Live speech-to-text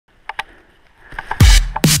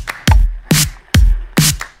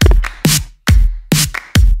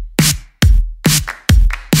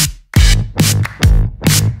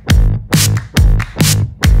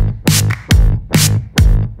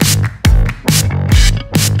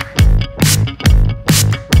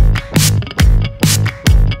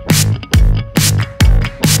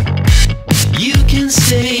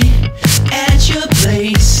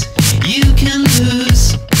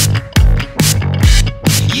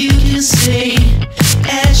can stay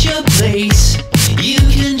at your place. You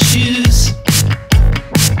can choose.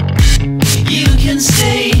 You can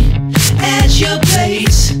stay at your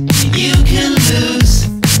place. You can lose.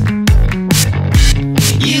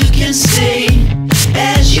 You can stay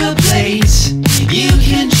at your place. You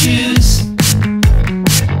can choose.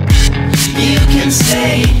 You can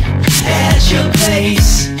stay at your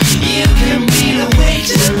place. You can be the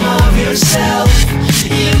victim of yourself.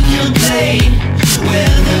 You can play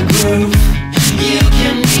with the groove. You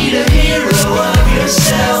can be the hero of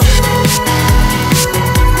yourself.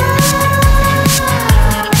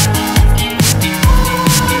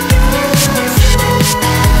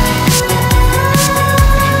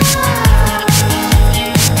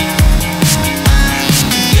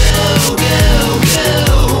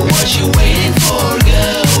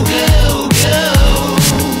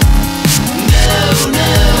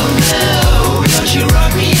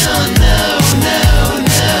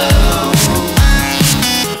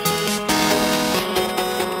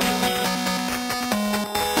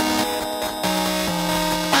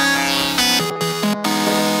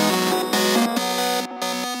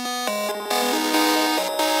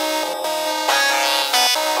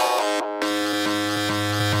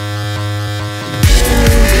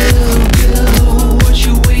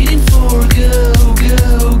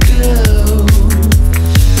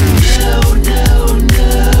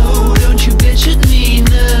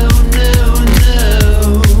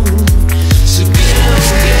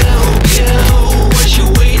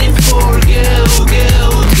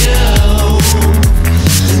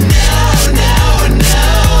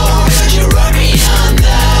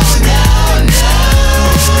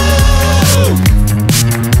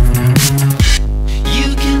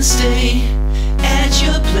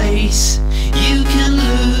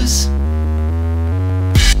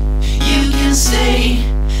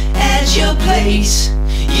 Place.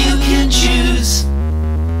 You can choose.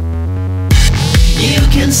 You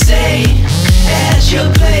can stay at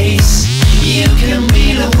your place. You can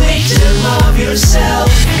be the victim of yourself.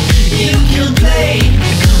 You can play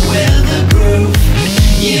with the groove.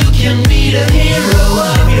 You can be the hero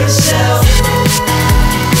of yourself.